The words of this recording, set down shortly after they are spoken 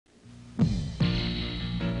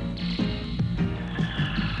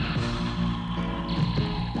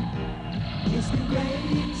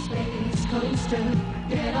coaster.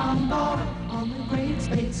 Get on board on the great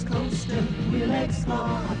space coaster. We'll explore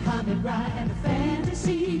a comet ride and a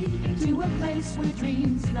fantasy to a place where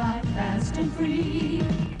dreams fly fast and free.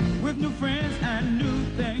 With new friends and new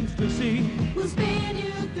things to see. We'll spin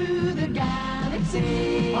you through the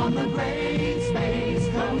galaxy on the great space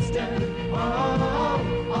coaster.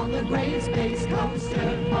 Oh, on the great space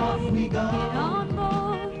coaster, off we go. Get on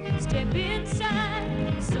board, step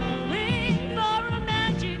inside, soaring for a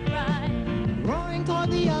magic ride. Roaring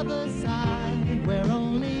toward the other side, where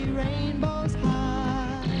only rainbows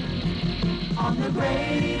hide. On the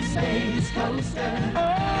great space coaster.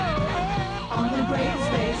 Oh, on the great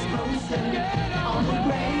space coaster. On the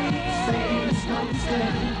great space coaster.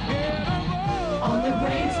 On the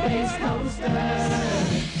great space coaster.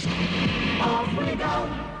 Off we go.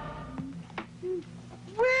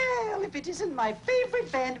 Well, if it isn't my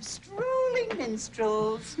favorite band of strolling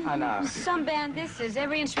minstrels. I know. Some band this is.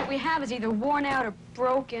 Every instrument we have is either worn out or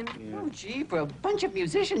broken. Yeah. Oh, gee, for a bunch of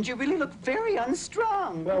musicians, you really look very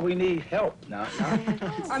unstrung. Well, we need help now.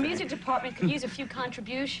 Our music department could use a few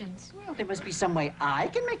contributions. Well, there must be some way I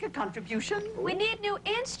can make a contribution. We need new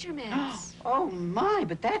instruments. Oh, my,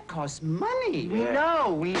 but that costs money. We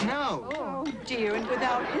know. Oh, dear, and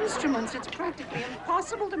without instruments, it's practically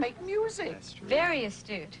impossible to make music. That's true. Very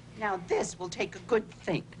astute. Now, this will take a good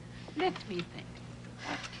think. Let me think.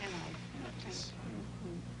 What can I think?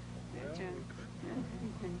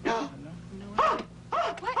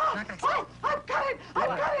 I've got it!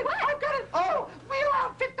 I've got it! Oh, we'll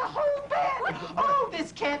outfit the whole band! Oh,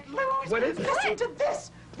 this can't lose! What is it? Listen to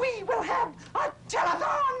this! We will have a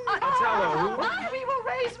telethon! We will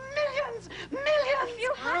raise millions!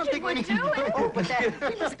 I don't think we do it. Oh, but that,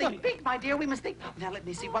 we must think big, my dear. We must think. Now, let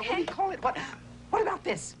me see. What would we call it? What about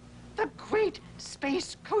this? The Great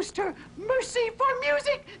Space Coaster Mercy for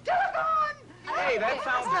Music Telethon! Hey, that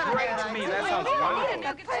sounds great to me. That sounds wonderful.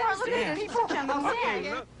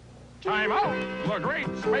 Okay, look. Time out. The Great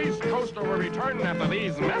Space Coaster will return after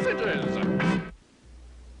these messages.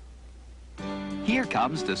 Here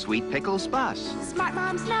comes the Sweet Pickles bus. Smart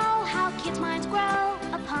moms know how kids' minds grow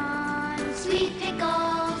upon Sweet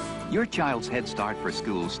Pickles. Your child's head start for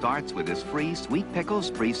school starts with this free Sweet Pickles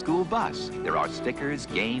preschool bus. There are stickers,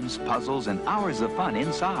 games, puzzles, and hours of fun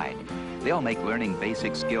inside. They'll make learning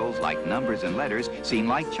basic skills like numbers and letters seem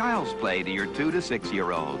like child's play to your 2 to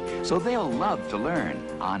 6-year-old. So they'll love to learn,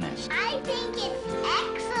 honest. I think it's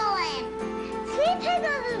excellent. Sweet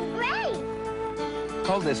Pickles is great.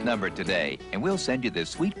 Call this number today, and we'll send you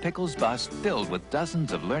this Sweet Pickles bus filled with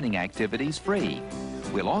dozens of learning activities free.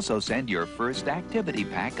 We'll also send your first activity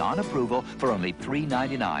pack on approval for only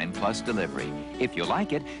 $3.99 plus delivery. If you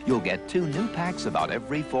like it, you'll get 2 new packs about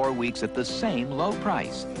every 4 weeks at the same low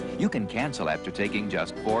price. You can cancel after taking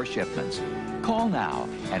just 4 shipments. Call now,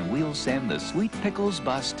 and we'll send the Sweet Pickles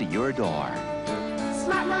bus to your door.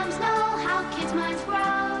 Smart moms know how kids' minds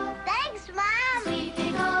grow. Thanks, Mom. Sweet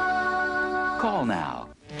Pickles. Call now.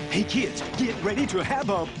 Hey kids, get ready to have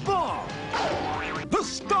a ball! The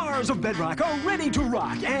stars of Bedrock are ready to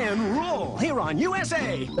rock and roll here on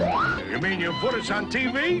USA. You mean you put us on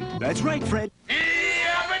TV? That's right, Fred.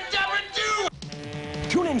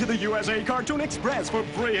 Tune into the USA Cartoon Express for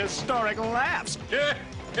prehistoric laughs.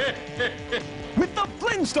 With the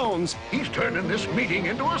Flintstones. He's turning this meeting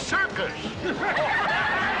into a circus.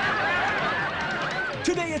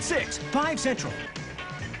 Today at 6, 5 Central.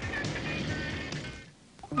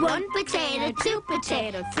 1 potato, 2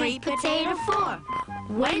 potato, 3 potato, 4.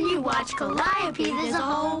 When you watch Calliope, there's a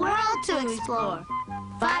whole world to explore.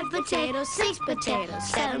 5 potatoes, 6 potatoes,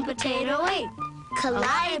 7 potato, 8.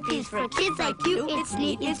 Calliope's for kids like you. It's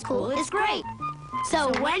neat, it's cool, it's great. So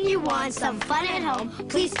when you want some fun at home,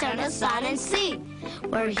 please turn us on and see.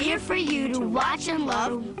 We're here for you to watch and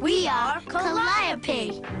love. We are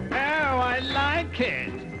Calliope. Oh, I like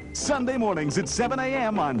it. Sunday mornings at 7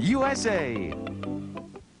 a.m. on USA.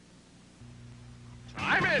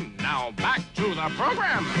 I'm in. Now back to the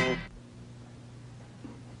program.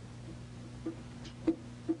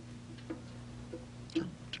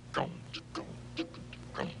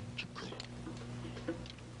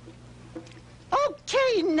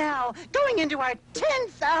 Okay, now, going into our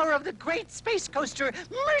 10th hour of the Great Space Coaster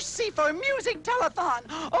Mercy for Music Telethon.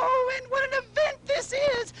 Oh, and what an event this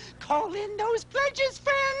is! Call in those pledges,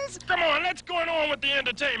 friends! Come on, let's go on with the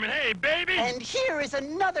entertainment. Hey, baby! And here is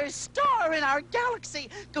another star in our galaxy,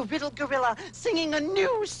 Goriddle Gorilla, singing a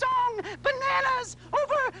new song, Bananas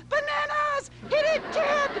Over Bananas! Hit it,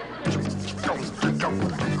 kid!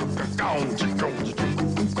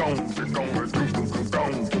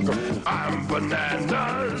 I'm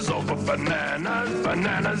bananas over bananas.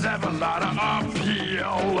 Bananas have a lot of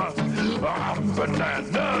appeal.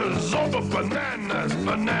 bananas, over bananas.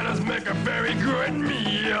 Bananas make a very good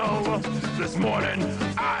meal. This morning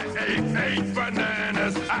I ate 8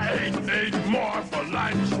 bananas. I ate 8 more for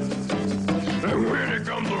lunch. And when it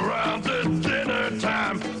comes around to dinner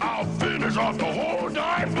time, I'll finish off the whole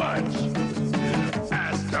darn bunch.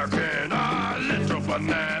 Ask can a little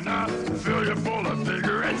banana fill you full of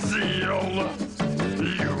vigor and zeal?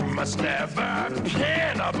 You must never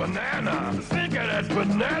can a banana think of that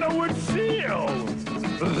banana would feel.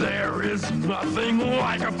 There is nothing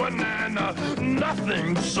like a banana,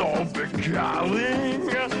 nothing so beguiling.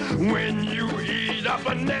 When you eat a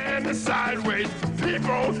banana sideways,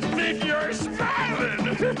 people think you're smiling.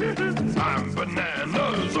 I'm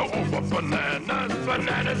bananas over bananas.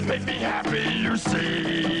 Bananas make me happy, you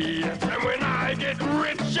see. And when I get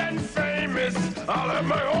rich and famous, I'll have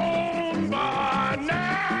my own banana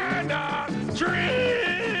tree.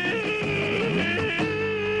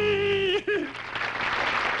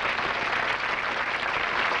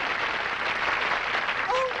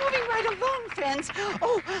 Along, friends.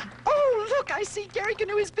 Oh, look, I see Gary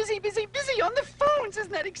Gnu is busy on the phones.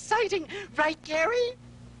 Isn't that exciting? Right, Gary?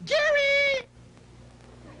 Gary!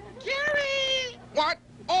 Gary! What?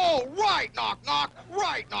 Oh, right, knock, knock.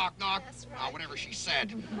 Right, knock, knock. That's right. Whatever she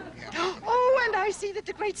said. Yeah. Oh, and I see that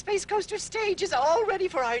the Great Space Coaster stage is all ready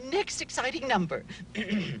for our next exciting number.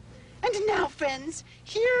 And now, friends,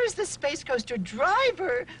 here's the Space Coaster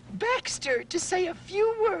driver, Baxter, to say a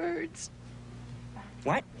few words.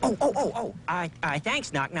 What?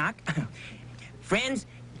 Thanks, Knock Knock. Friends,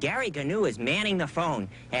 Gary Gnu is manning the phone,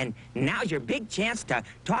 and now's your big chance to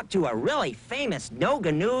talk to a really famous No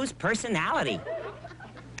Gnu's personality.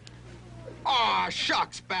 Aw,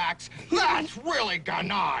 shucks, Bax. That's really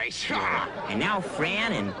nice. And now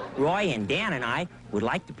Fran and Roy and Dan and I would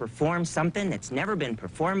like to perform something that's never been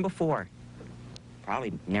performed before.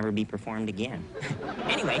 Probably never be performed again.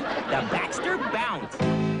 Anyway, the Baxter Bounce.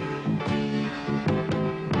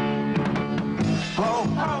 Ho,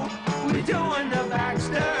 ho, we're doing the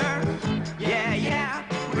Baxter. Yeah, yeah,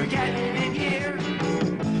 we're getting in here.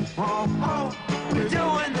 Ho, ho, we're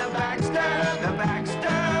doing the Baxter, the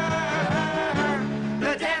Baxter,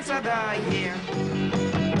 the dance of the year.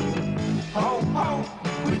 Ho, ho,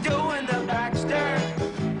 we're doing the Baxter.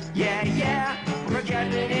 Yeah, yeah, we're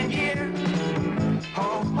getting in here.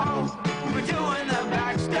 Ho, ho, we're doing the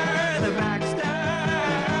Baxter, the Baxter,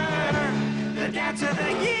 the dance of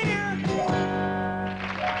the year.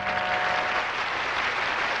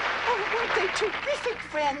 Terrific,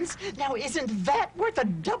 friends. Now, isn't that worth a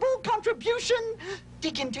double contribution?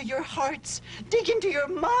 Dig into your hearts, dig into your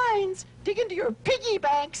minds, dig into your piggy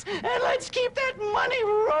banks, and let's keep that money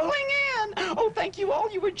rolling in. Oh, thank you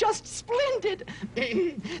all. You were just splendid.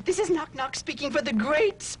 This is Knock Knock speaking for the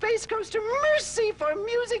Great Space Coaster Mercy for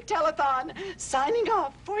Music Telethon. Signing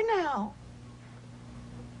off for now.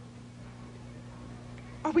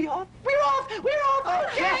 Are we off? We're off! We're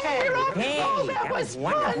off! Okay! We're off! Hey, oh, that was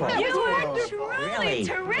wonderful. fun! You were wonderful. truly Really?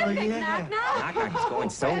 terrific, Knock Knock. Knock Knock is going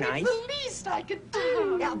so Fran, nice. It's the least I could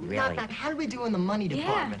do. Yeah, Really? Knock Knock, how did we do in the money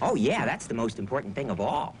department? Oh, yeah, that's the most important thing of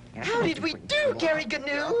all. That's the How most did we important do, thing of all. Gary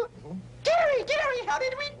Gnu? Gary, how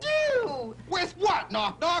did we do? With what,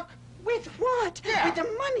 knock, knock? With what? Yeah. With the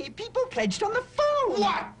money people pledged on the phone.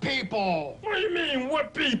 What people? What do you mean,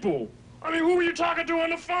 what people? I mean, who were you talking to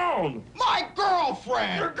on the phone? My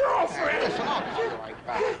girlfriend. Your girlfriend? Listen, I'll call you right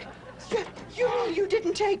back. You mean you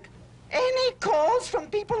didn't take any calls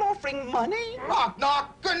from people offering money? Knock,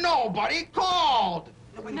 knock, nobody called.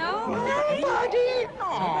 No? Nobody?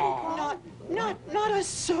 No. Not a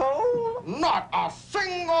soul? Not a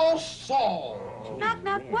single soul. Knock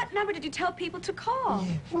Knock, what number did you tell people to call?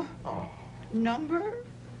 Number?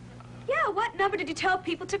 Yeah, what number did you tell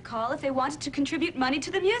people to call if they wanted to contribute money to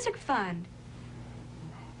the music fund?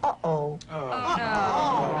 Uh-oh. Oh,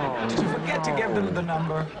 no. Did you forget to give them the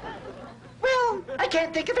number? Well, I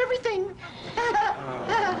can't think of everything.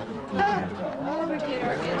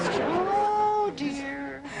 Oh,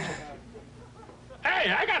 dear.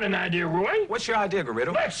 Hey, I got an idea, Roy. What's your idea,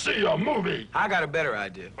 Garrido? Let's see a movie. I got a better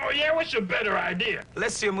idea. Oh, yeah? What's your better idea?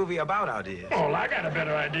 Let's see a movie about ideas. Oh, I got a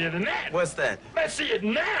better idea than that. What's that? Let's see it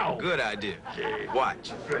now. Good idea. Okay.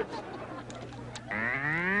 Watch. Good.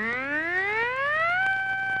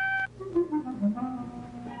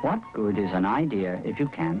 What good is an idea if you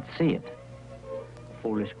can't see it?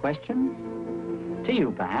 Foolish question? To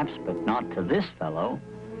you, perhaps, but not to this fellow.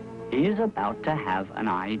 He is about to have an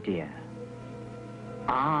idea.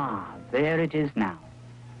 Ah, there it is now.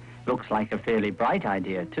 Looks like a fairly bright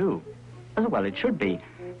idea, too. Well, it should be,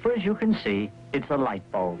 for as you can see, it's a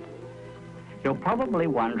light bulb. You're probably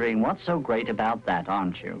wondering what's so great about that,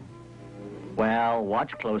 aren't you? Well,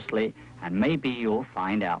 watch closely, and maybe you'll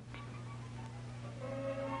find out.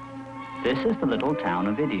 This is the little town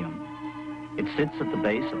of Idiom. It sits at the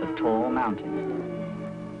base of a tall mountain.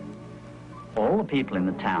 All the people in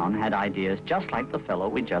the town had ideas just like the fellow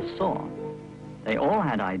we just saw. They all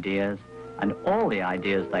had ideas, and all the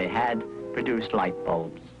ideas they had produced light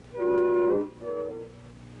bulbs.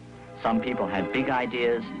 Some people had big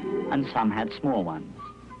ideas, and some had small ones.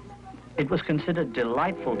 It was considered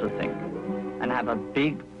delightful to think and have a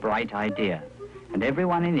big, bright idea, and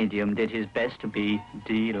everyone in Idiom did his best to be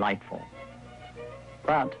delightful.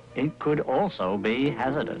 But it could also be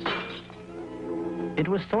hazardous. It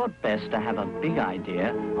was thought best to have a big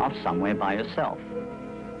idea off somewhere by yourself.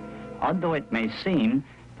 Odd though it may seem,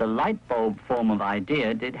 the light bulb form of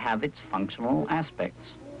idea did have its functional aspects.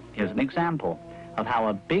 Here's an example of how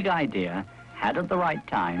a big idea, had at the right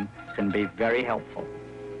time, can be very helpful.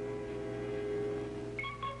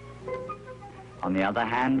 On the other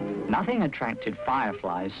hand, nothing attracted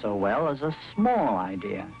fireflies so well as a small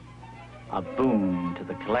idea, a boon to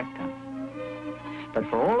the collector. But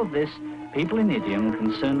for all of this, people in Idiom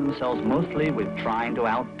concerned themselves mostly with trying to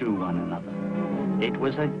outdo one another. It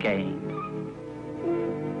was a game.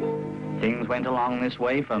 Things went along this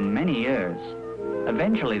way for many years.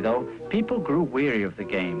 Eventually, though, people grew weary of the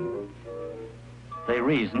game. They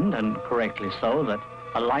reasoned, and correctly so, that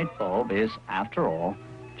a light bulb is, after all,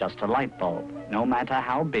 just a light bulb, no matter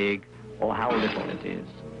how big or how little it is.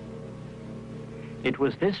 It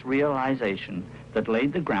was this realization that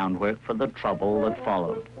laid the groundwork for the trouble that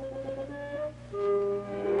followed.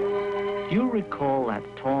 Do you recall that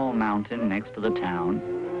tall mountain next to the town?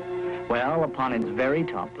 Well, upon its very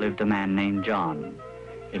top lived a man named John.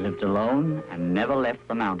 He lived alone and never left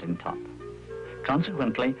the mountaintop.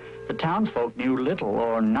 Consequently, the townsfolk knew little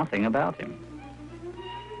or nothing about him.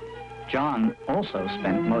 John also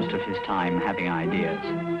spent most of his time having ideas,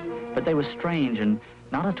 but they were strange and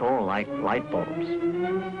not at all like light bulbs.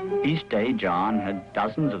 Each day, John had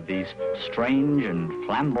dozens of these strange and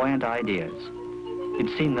flamboyant ideas. It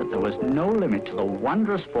seemed that there was no limit to the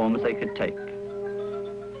wondrous forms they could take.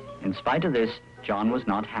 In spite of this, John was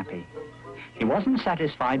not happy. He wasn't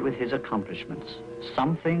satisfied with his accomplishments.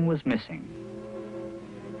 Something was missing.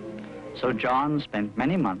 So John spent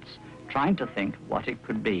many months trying to think what it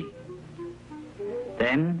could be.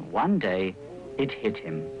 Then, one day, it hit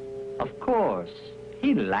him. Of course,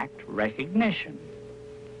 he lacked recognition.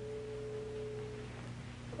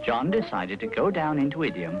 John decided to go down into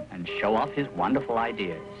Idiom and show off his wonderful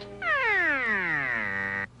ideas.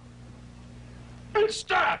 Hey,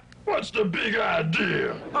 stop! What's the big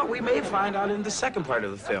idea? Oh, we may find out in the second part of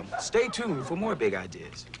the film. Stay tuned for more big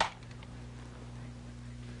ideas.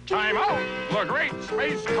 Time out! The Great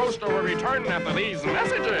Space Coaster will return after these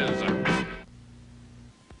messages.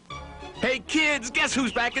 Hey, kids, guess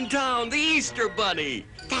who's back in town? The Easter Bunny.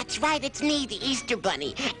 That's right, it's me, the Easter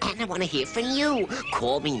Bunny. And I want to hear from you.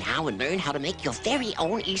 Call me now and learn how to make your very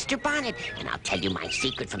own Easter bonnet. And I'll tell you my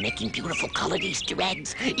secret for making beautiful colored Easter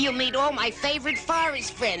eggs. You'll meet all my favorite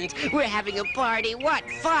forest friends. We're having a party. What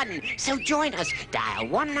fun! So join us. Dial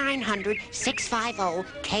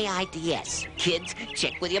 1-900-650-KIDS. Kids,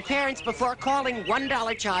 check with your parents before calling.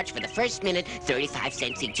 $1 charge for the first minute, 35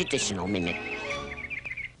 cents each additional minute.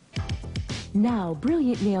 Now,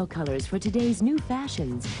 brilliant nail colors for today's new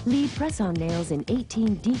fashions. Lead press-on nails in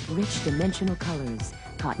 18 deep, rich, dimensional colors.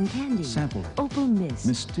 Cotton candy. Sample. Opal mist.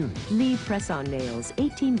 Mysterious. Lead press-on nails.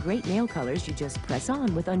 18 great nail colors you just press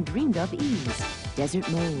on with undreamed-of ease. Desert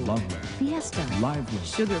mold. Lovely. Fiesta. Lively.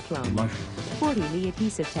 Sugar plum. Luscious. 40 Lee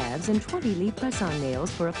adhesive tabs and 20 Lee press-on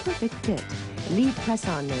nails for a perfect fit. Lead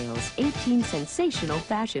press-on nails. 18 sensational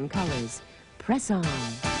fashion colors. Press on.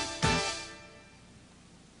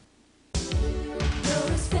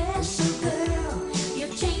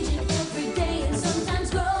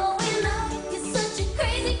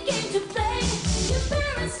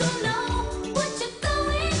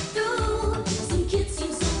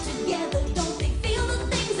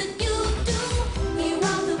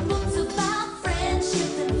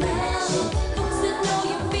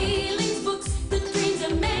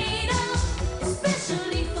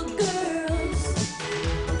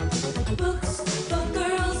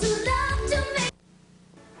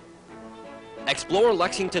 Explore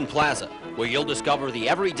Lexington Plaza, where you'll discover the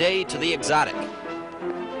everyday to the exotic.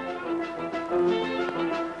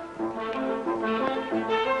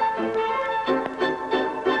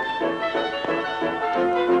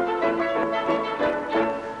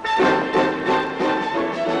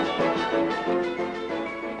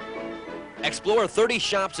 Explore 30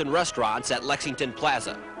 shops and restaurants at Lexington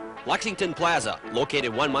Plaza. Lexington Plaza,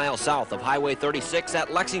 located 1 mile south of Highway 36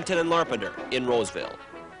 at Lexington and Larpenteur in Roseville.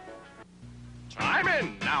 Chime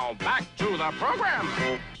in. Now back to the program.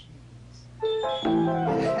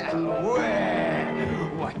 Well,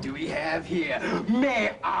 what do we have here?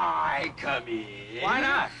 May I come in? Why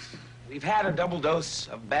not? We've had a double dose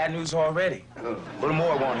of bad news already. A little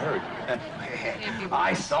more won't hurt.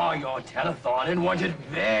 I saw your telethon and wanted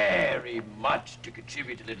very much to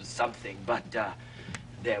contribute a little something, but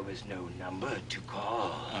there was no number to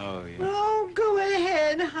call. Oh, yeah. Oh, go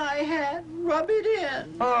ahead, Hi-Hat. Rub it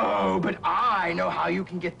in. Oh, but I know how you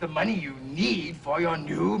can get the money you need for your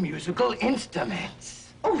new musical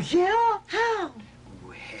instruments. Oh, yeah? How?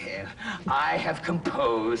 Well, I have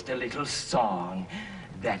composed a little song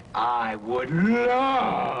that I would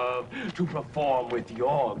love to perform with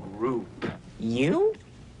your group. You?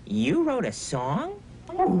 You wrote a song?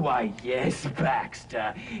 Oh, why, yes,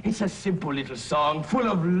 Baxter. It's a simple little song full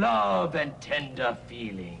of love and tender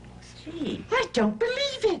feelings. Gee. I don't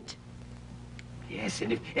believe it. Yes,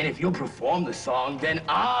 and if you'll perform the song, then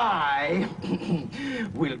I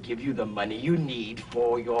will give you the money you need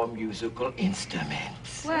for your musical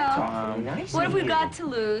instruments. Well, Nice what have we of got to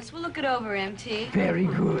lose? We'll look it over, MT. Very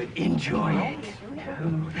good. Enjoy it.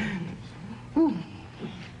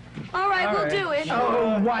 All right, we'll do it.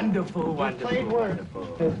 Oh, wonderful, wonderful,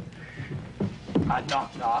 wonderful.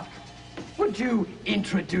 Knock, knock. Would you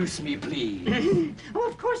introduce me, please? Oh,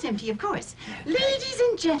 of course, MT, of course. Ladies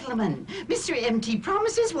and gentlemen, Mr. MT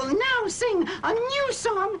Promises will now sing a new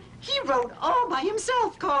song he wrote all by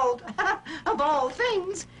himself called, of all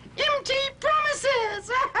things, MT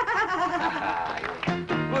Promises.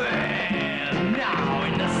 Well, now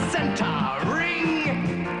in the center,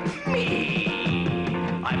 ring me.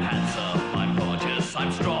 I'm handsome, I'm gorgeous,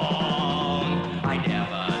 I'm strong. I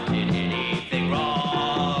never did anything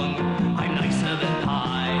wrong. I'm nicer than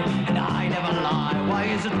pie, and I never lie. Why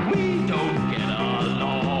is it we don't get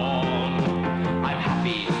along? I'm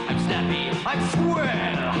happy, I'm snappy, I'm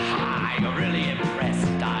swell. I'm really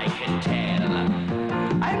impressed, I can tell.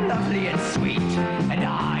 I'm lovely and sweet, and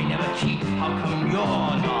I never cheat. How come you're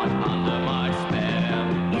not under my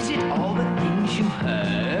spell? Is it all the things you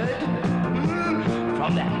heard?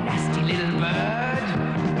 From that nasty little bird?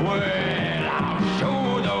 Well, I'll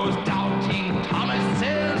show those doubting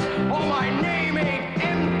Thomases, for my name ain't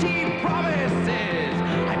empty promises.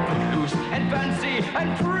 I'm footloose and fancy and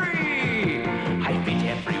free. I fit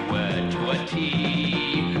every word to a T.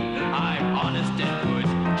 I'm honest and good,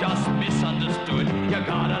 just misunderstood. You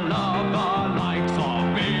gotta love the likes of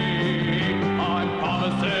me. I'm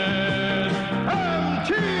promises,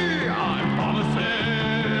 MT. I'm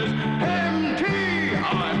promises, MT.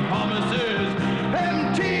 I'm promises,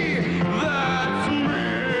 MT. That's me.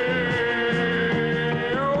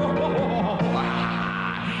 Oh,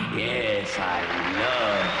 yes, I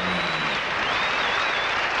love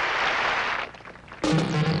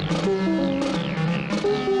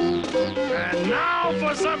And now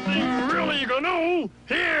for something really GNU,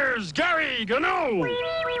 here's Gary GNU.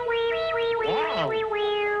 Wow.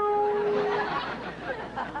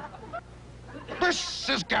 This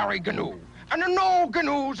is Gary GNU, and the No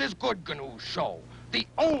GNUs is Good GNUs show. The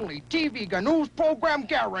only TV GNUs program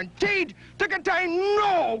guaranteed to contain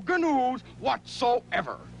no GNUs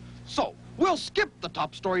whatsoever. So, we'll skip the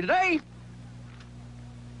top story today.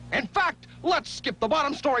 In fact, let's skip the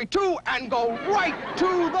bottom story too and go right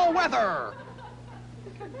to the weather.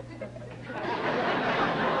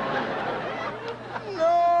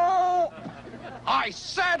 No! I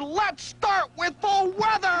said let's start with the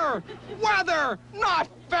weather! Weather, not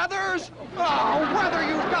feathers! Oh, weather,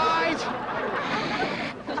 you guys!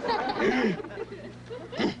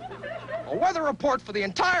 A weather report for the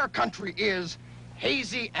entire country is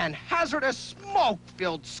hazy and hazardous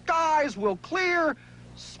smoke-filled skies will clear,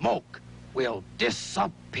 smoke will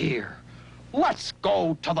disappear. Let's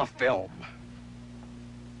go to the film.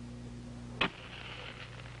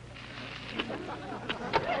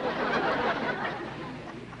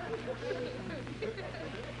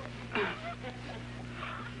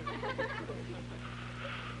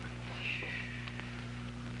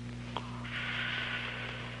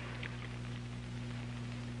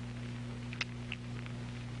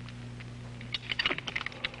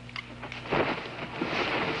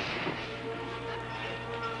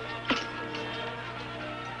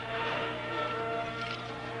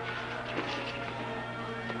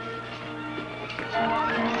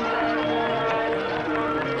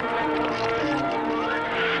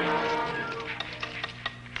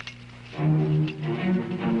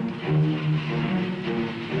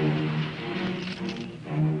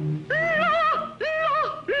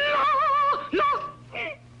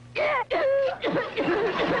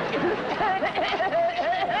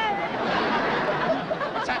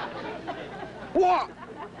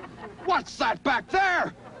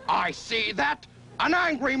 I see that. An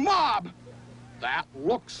angry mob. That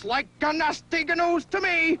looks like a nasty ganoose to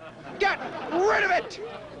me. Get rid of it.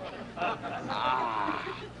 Ah,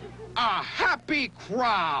 a happy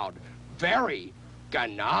crowd. Very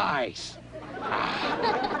nice.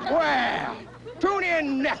 Well, tune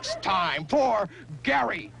in next time for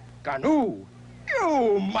Gary Ganu.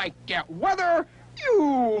 You might get weather,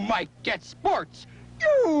 you might get sports,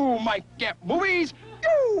 you might get movies,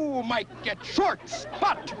 you might get shorts.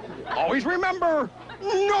 But always remember,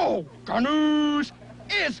 no Ganoos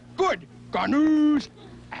is good Ganoos,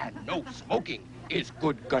 and no smoking is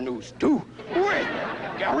good Ganoos too. With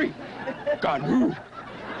Gary Ganu.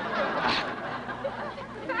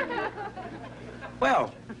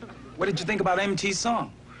 Well, what did you think about MT's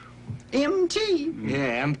song? MT? Yeah,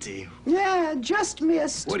 empty. Yeah, just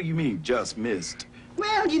missed. What do you mean, just missed?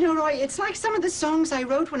 Well, you know, Roy, it's like some of the songs I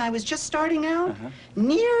wrote when I was just starting out.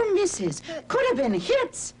 Near misses. Could have been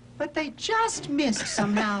hits, but they just missed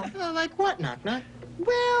somehow. Like what, Knock Knock?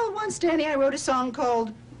 Well, once, Danny, I wrote a song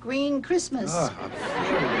called Green Christmas. Oh,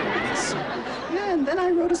 Yeah, and then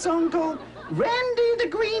I wrote a song called Randy the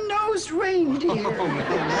Green-Nosed Reindeer. Oh,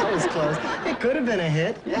 man, that was close. It could have been a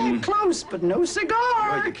hit. Yeah, close, but no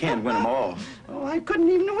cigar. Well, you can't win them all. Oh, I couldn't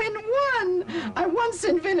even win one. I once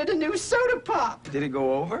invented a new soda pop. Did it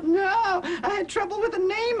go over? No, I had trouble with the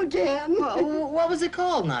name again. Well, what was it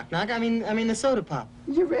called, Knock Knock? I mean the soda pop.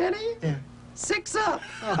 You ready? Yeah. 6 Up.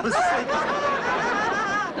 Oh, 6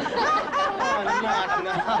 Oh, Knock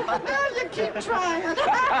Knock. Well, you keep trying.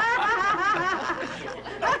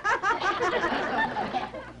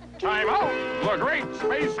 Time out! The Great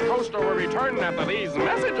Space Coaster will return after these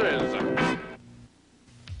messages.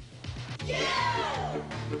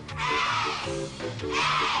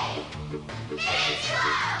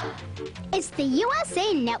 It's the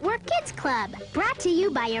USA Network Kids Club, brought to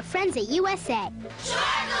you by your friends at USA.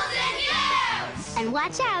 And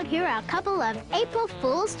watch out, here are a couple of April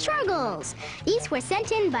Fool's Chorgles. These were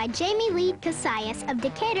sent in by Jamie Lee Casillas of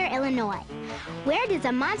Decatur, Illinois. Where does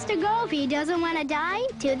a monster go if he doesn't want to die?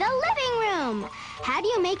 To the living room. How do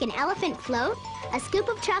you make an elephant float? A scoop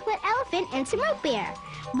of chocolate elephant and some root beer.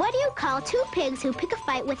 What do you call 2 pigs who pick a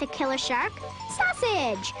fight with a killer shark?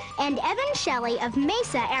 Sausage! And Evan Shelley of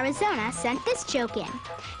Mesa, Arizona sent this joke in.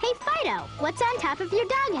 Hey Fido, what's on top of your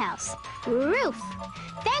doghouse? Roof.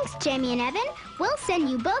 Thanks, Jamie and Evan. We'll send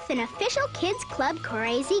you both an official Kids Club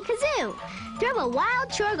Crazy Kazoo. Throw a wild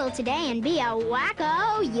chorgle today and be a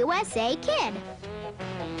wacko USA kid.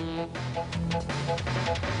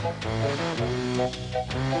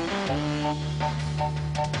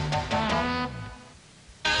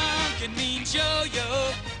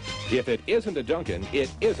 If it isn't a Dunkin',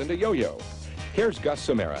 it isn't a yo-yo. Here's Gus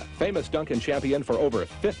Samara, famous Dunkin' champion for over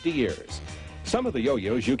 50 years. Some of the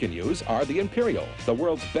yo-yos you can use are the Imperial, the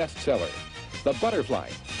world's best seller. The Butterfly,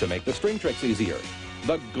 to make the string tricks easier.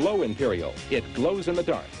 The Glow Imperial, it glows in the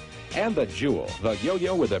dark. And the Jewel, the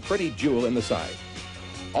yo-yo with a pretty jewel in the side.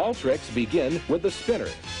 All tricks begin with the spinner.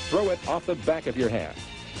 Throw it off the back of your hand.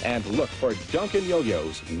 And look for Dunkin'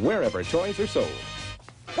 yo-yos wherever toys are sold.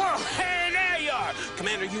 Well, hey, there you are!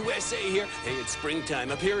 Commander USA here. Hey, it's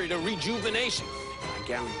springtime, a period of rejuvenation. I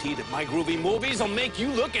guarantee that my groovy movies will make you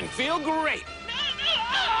look and feel great.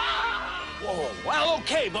 Whoa, well,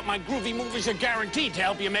 okay, but my groovy movies are guaranteed to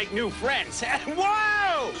help you make new friends.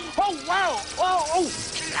 Whoa! Oh, wow! Oh, oh!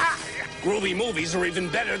 Ah. Groovy movies are even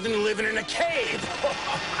better than living in a cave.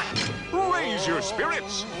 Raise your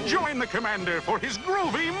spirits. Join the Commander for his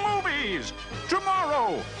groovy movies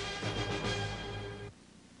tomorrow.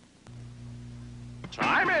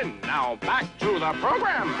 Time in. Now back to the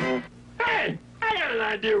program. Hey, I got an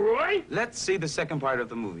idea, Roy. Let's see the second part of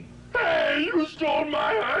the movie. Hey, you stole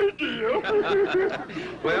my idea.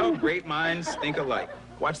 Well, great minds think alike.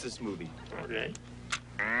 Watch this movie. Okay.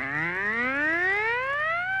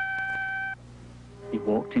 He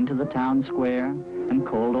walked into the town square and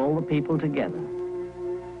called all the people together.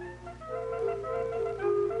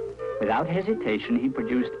 Without hesitation, he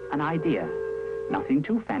produced an idea. Nothing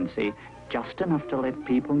too fancy, just enough to let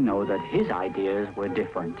people know that his ideas were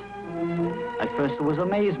different. At first there was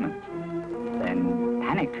amazement, then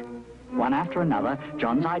panic. One after another,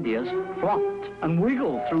 John's ideas flopped and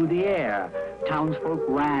wiggled through the air. Townsfolk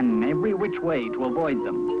ran every which way to avoid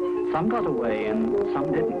them. Some got away and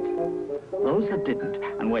some didn't. Those that didn't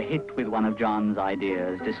and were hit with one of John's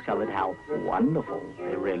ideas discovered how wonderful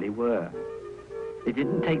they really were. It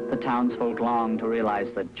didn't take the townsfolk long to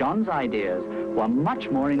realize that John's ideas were much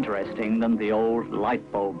more interesting than the old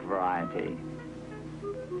light bulb variety.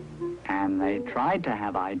 And they tried to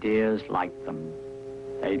have ideas like them.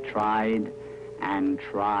 They tried and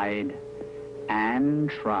tried and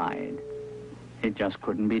tried. It just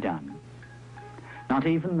couldn't be done. Not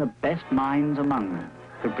even the best minds among them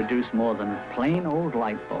could produce more than plain old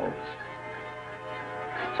light bulbs.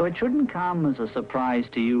 So it shouldn't come as a surprise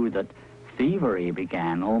to you that thievery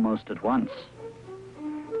began almost at once.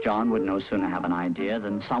 John would no sooner have an idea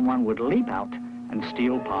than someone would leap out and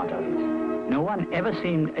steal part of it. No one ever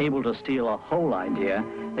seemed able to steal a whole idea.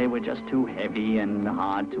 They were just too heavy and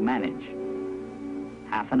hard to manage.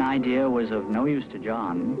 Half an idea was of no use to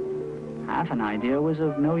John. Half an idea was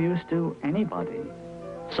of no use to anybody.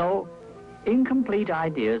 So, incomplete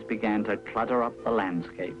ideas began to clutter up the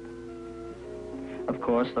landscape. Of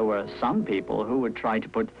course, there were some people who would try to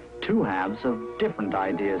put two halves of different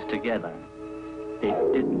ideas together. It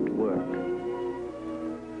didn't work.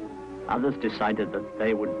 Others decided that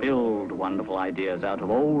they would build wonderful ideas out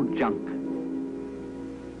of old junk.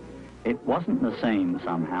 It wasn't the same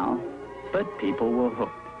somehow, but people were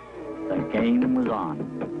hooked. The game was on.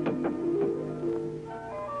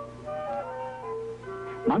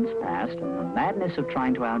 Months passed, and the madness of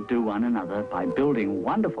trying to outdo one another by building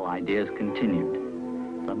wonderful ideas continued.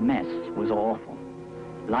 The mess was awful.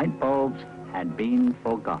 Light bulbs had been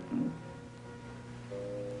forgotten.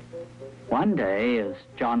 One day, as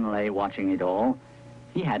John lay watching it all,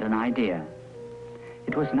 he had an idea.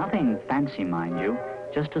 It was nothing fancy, mind you,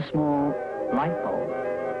 just a small light bulb.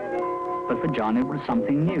 But for John, it was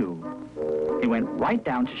something new. He went right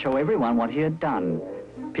down to show everyone what he had done.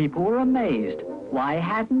 People were amazed. Why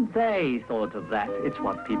hadn't they thought of that? It's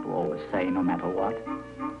what people always say, no matter what.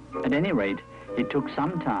 At any rate, it took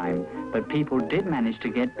some time, but people did manage to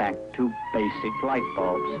get back to basic light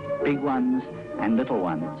bulbs, big ones and little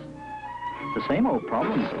ones. The same old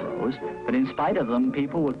problems arose, but in spite of them,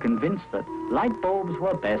 people were convinced that light bulbs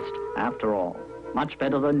were best after all. Much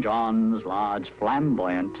better than John's large,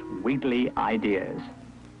 flamboyant, wiggly ideas.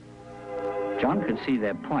 John could see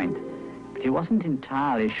their point, but he wasn't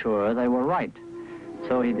entirely sure they were right.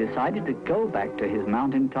 So he decided to go back to his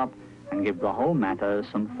mountaintop and give the whole matter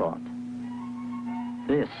some thought.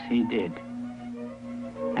 This he did.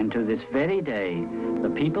 And to this very day, the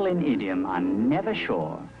people in Idiom are never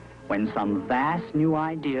sure when some vast new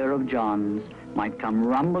idea of John's might come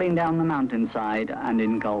rumbling down the mountainside and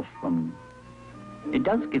engulf them. It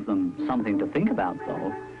does give them something to think about,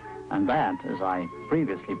 though, and that, as I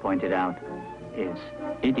previously pointed out, is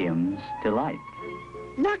Idiom's delight.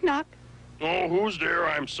 Knock, knock. Oh, who's there?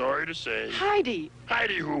 I'm sorry to say. Heidi.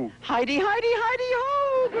 Heidi who? Heidi, Heidi, Heidi,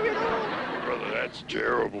 ho! Brother, that's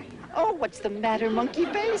terrible. Oh, what's the matter, monkey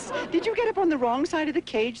face? Did you get up on the wrong side of the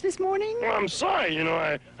cage this morning? Well, I'm sorry. You know,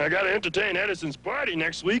 I got to entertain Edison's party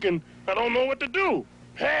next week, and I don't know what to do.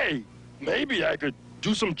 Hey, maybe I could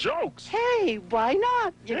do some jokes. Hey, why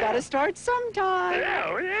not? You Yeah. gotta start sometime. Yeah,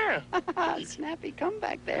 oh, yeah. Snappy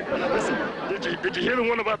comeback there. Did you hear the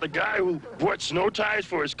one about the guy who bought snow tires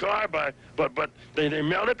for his car, but they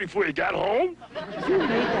melted before he got home? You made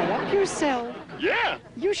that up yourself. Yeah.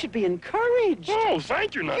 You should be encouraged. Oh,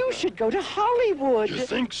 thank you, You should go to Hollywood. You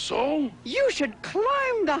think so? You should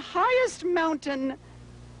climb the highest mountain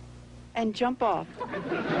and jump off.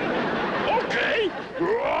 Okay.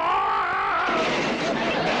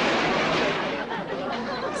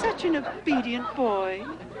 Such an obedient boy.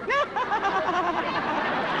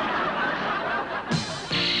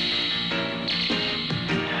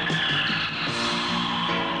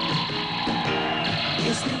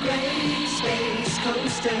 It's the Great Space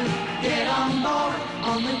Coaster. Get on board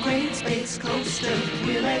on the Great Space Coaster.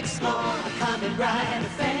 We'll explore a comet ride, a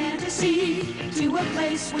fantasy, to a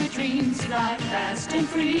place where dreams fly fast and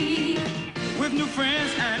free. With new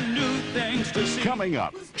friends and new things to see. Coming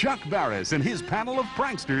up, Chuck Barris and his panel of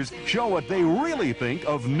pranksters show what they really think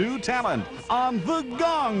of new talent on The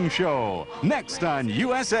Gong Show. Next on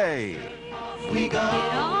USA. We go.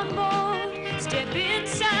 Get on board, step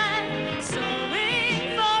inside,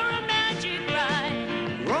 soaring for a magic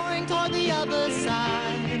ride. Roaring toward the other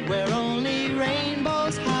side, where only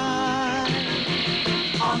rainbows hide.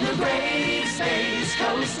 On the Great Space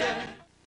Coaster.